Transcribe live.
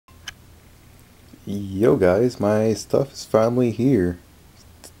Yo guys, my stuff is finally here.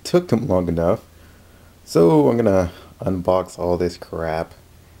 Took them long enough. So I'm gonna unbox all this crap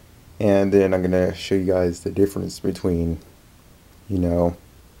and then I'm gonna show you guys the difference between, you know,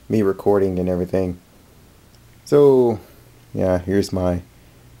 me recording and everything. So yeah, here's my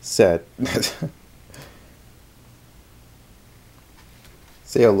set.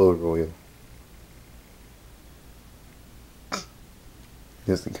 Say hello, Royal.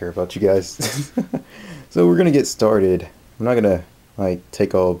 Doesn't care about you guys. So we're gonna get started. I'm not gonna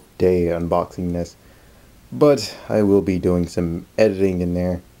take all day unboxing this, but I will be doing some editing in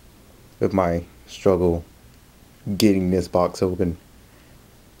there of my struggle getting this box open.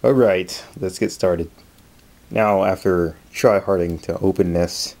 Alright, let's get started. Now, after try-harding to open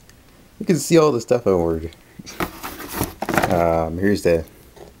this, you can see all the stuff I ordered. Here's the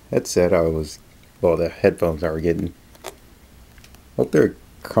headset the headphones I was getting. Hope they're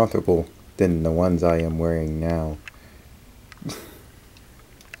comfortable than the ones I am wearing now.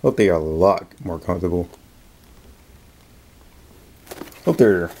 Hope they are a lot more comfortable. Hope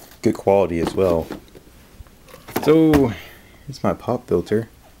they're good quality as well. So, here's my pop filter.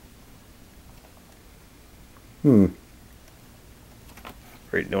 Already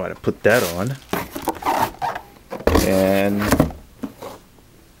know how to put that on. And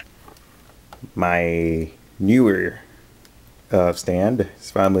my newer stand is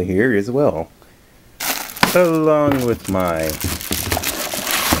finally here as well, along with my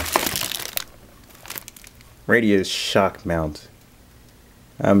radius shock mount.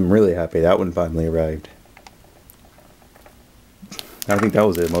 I'm really happy that one finally arrived. I think that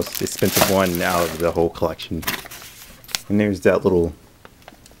was the most expensive one out of the whole collection. And there's that little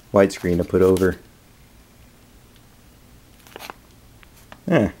widescreen to put over.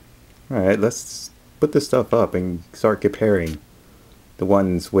 Alright, let's put this stuff up and start comparing the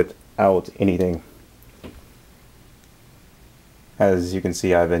ones without anything. As you can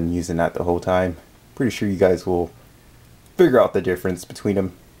see, I've been using that the whole time. Pretty sure you guys will figure out the difference between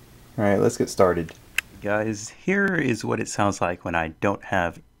them. Alright, let's get started. Guys, here is what it sounds like when I don't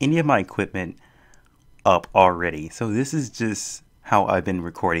have any of my equipment up already. So this is just how I've been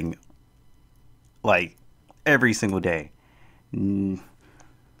recording like every single day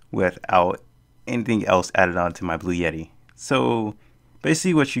without anything else added on to my Blue Yeti. So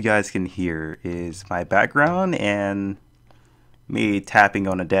basically what you guys can hear is my background and me tapping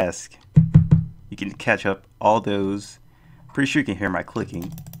on a desk. You can catch up all those. Pretty sure you can hear my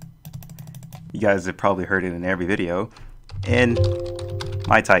clicking. You guys have probably heard it in every video. And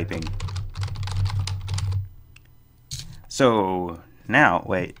my typing. So now,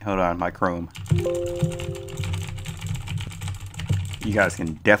 wait, hold on, my Chrome. You guys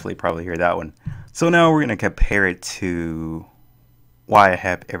can definitely probably hear that one. So now we're going to compare it to why I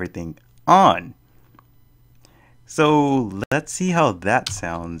have everything on. So let's see how that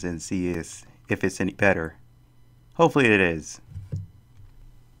sounds and see if it's any better. Hopefully it is.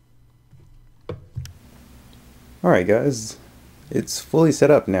 Alright guys, it's fully set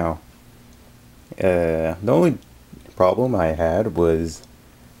up now. The only problem I had was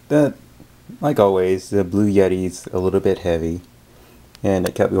that, like always, the Blue Yeti's a little bit heavy and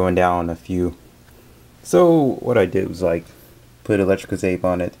it kept going down a few. So what I did was put electrical tape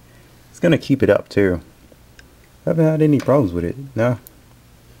on it. It's gonna keep it up too. I haven't had any problems with it. No,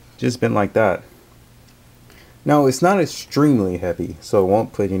 just been like that. Now it's not extremely heavy, so it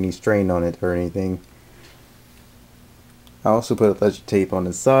won't put any strain on it or anything. I also put electric tape on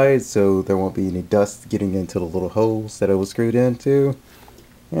the side so there won't be any dust getting into the little holes that it was screwed into.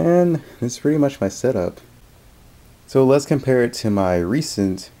 And this is pretty much my setup. So let's compare it to my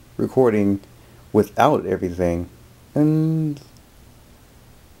recent recording without everything. And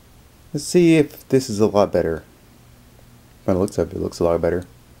let's see if this is a lot better. By the looks of it, it looks a lot better.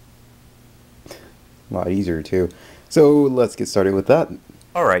 A lot easier too. So let's get started with that.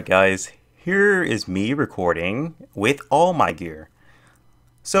 Alright guys, here is me recording with all my gear.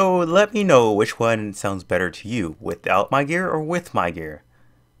 So let me know which one sounds better to you, without my gear or with my gear.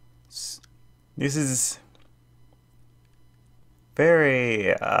 This is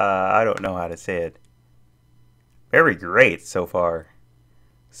very, I don't know how to say it. Very great so far.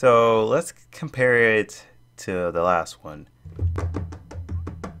 So let's compare it to the last one.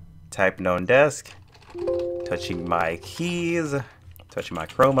 Typing on desk, touching my keys, touching my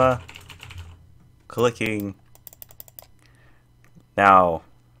chroma, clicking. Now,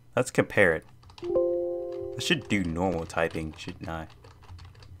 let's compare it. I should do normal typing, shouldn't I?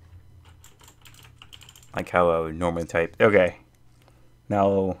 Like how I would normally type. Okay.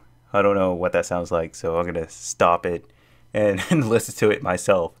 Now, I don't know what that sounds like, so I'm gonna stop it and listen to it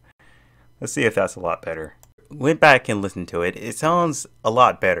myself. Let's see if that's a lot better. Went back and listened to it. It sounds a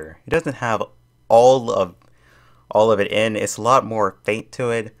lot better. It doesn't have all of it in. It's a lot more faint to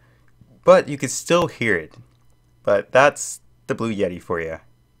it, but you can still hear it. But that's the Blue Yeti for you.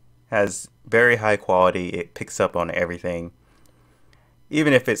 Has very high quality. It picks up on everything,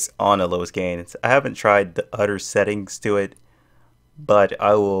 even if it's on the lowest gain. I haven't tried the other settings to it, but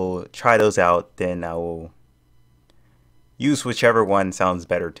I will try those out. Then I will use whichever one sounds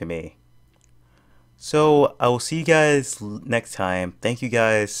better to me. So I will see you guys next time. Thank you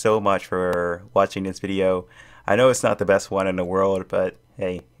guys so much for watching this video. I know it's not the best one in the world, but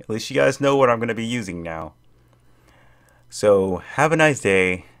hey, at least you guys know what I'm going to be using now. So have a nice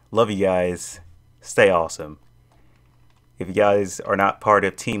day. Love you guys. Stay awesome. If you guys are not part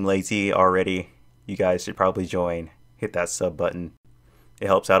of Team Lazy already, you guys should probably join. Hit that sub button. It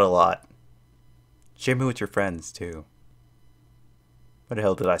helps out a lot. Share me with your friends too. What the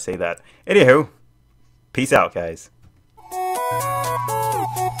hell did I say that? Anywho, peace out, guys.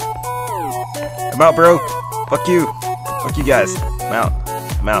 I'm out, bro. Fuck you. Fuck you guys. I'm out.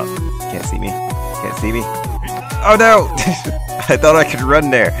 I'm out. Can't see me. Can't see me. Oh no! I thought I could run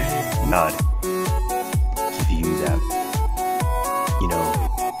there. Nod. Give you that. You know,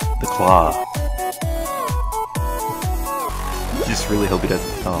 the claw. Just really hope he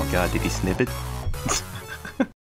doesn't. Oh god, did he snip it?